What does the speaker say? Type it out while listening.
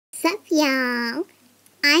Sup y'all,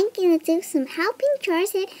 I'm gonna do some helping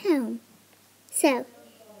chores at home. So,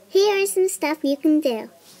 here is some stuff you can do.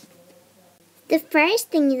 The first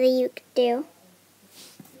thing that you can do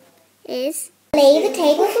is lay the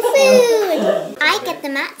table for food. I get the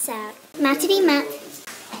mats out. Matty mat.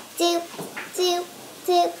 Doop, doop,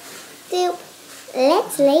 doop, doop.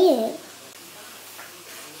 Let's lay it.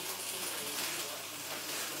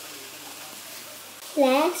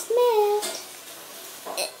 Last mat.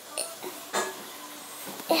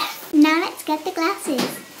 Now let's get the glasses.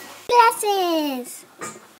 Glasses!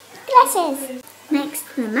 Glasses! Next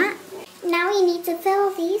to the mat. Now we need to fill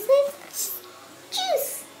these with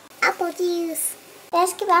juice. Apple juice.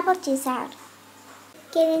 Let's get apple juice out.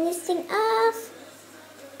 Getting this thing off.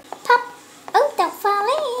 Pop! Oh, don't fall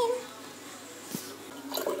in.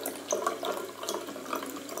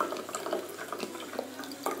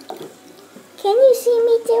 Can you see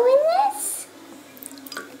me doing this?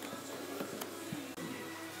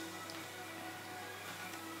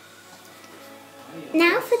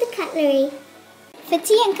 Now for the cutlery. For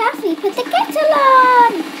tea and coffee, put the kettle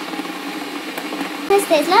on. Because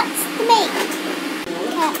there's lots to make.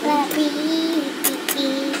 Cutlery.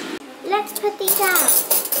 Let's put these out.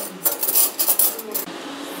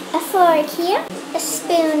 A fork here, a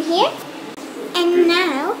spoon here. And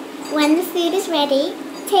now, when the food is ready,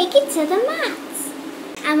 take it to the mats.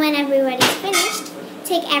 And when everybody's finished,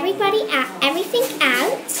 take everything out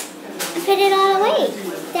and put it all away.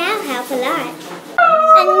 That'll help a lot.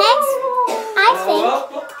 And next, I think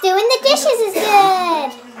doing the dishes is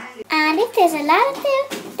good. And if there's a lot to do,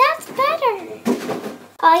 that's better.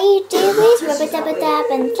 All you do is rub-a-dub-a-dub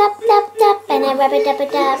and slap-dub-dub and a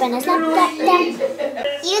rub-a-dub-a-dub and a slap-dub-dub.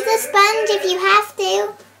 Use a sponge if you have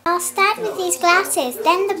to. I'll start with these glasses,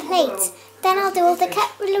 then the plates, then I'll do all the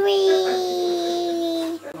cutlery.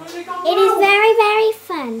 It is very, very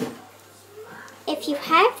fun. If you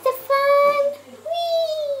have the fun,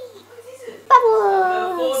 whee!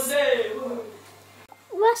 Bubbles!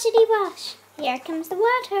 Washity wash. Here comes the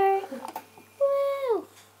water. Woo!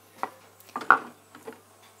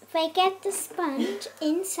 If I get the sponge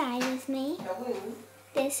inside with me,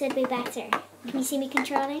 this would be better. Can you see me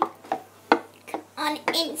controlling? Come on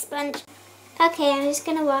in, sponge. Okay, I'm just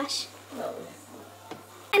gonna wash.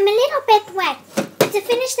 I'm a little bit wet. To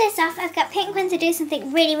finish this off, I've got Penguin to do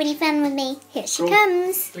something really, really fun with me. Here she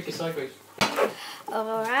comes. Take it sideways.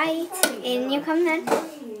 Alright, in you come then.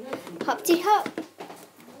 Hop-de-hop.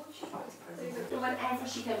 Whenever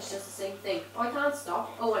she comes, she does the same thing. Oh, I can't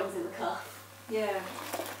stop. Oh, I was in the car. Yeah.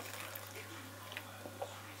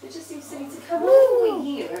 It just seems silly to come all the way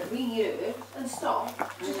here, and stop.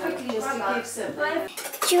 Just quickly just to give some.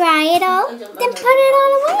 Dry it all, then put it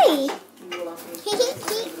all away.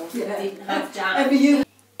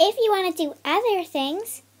 If you want to do other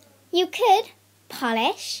things, you could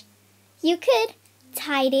polish, you could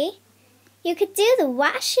tidy, you could do the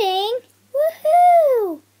washing,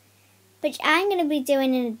 woohoo! Which I'm going to be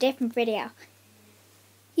doing in a different video.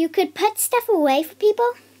 You could put stuff away for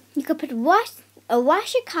people, you could put wash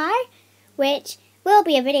your car, which will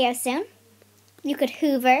be a video soon. You could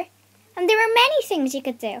hoover, and there are many things you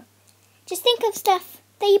could do. Just think of stuff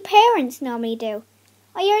that your parents normally do,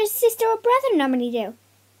 or your sister or brother normally do.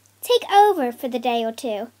 Take over for the day or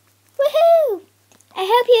two. Woohoo! I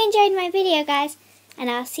hope you enjoyed my video, guys,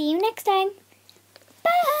 and I'll see you next time.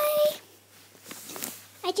 Bye!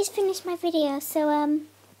 I just finished my video, so,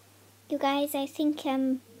 you guys, I think,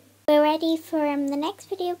 we're ready for, the next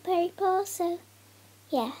video, people, so,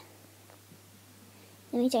 yeah.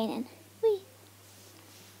 Let me join in.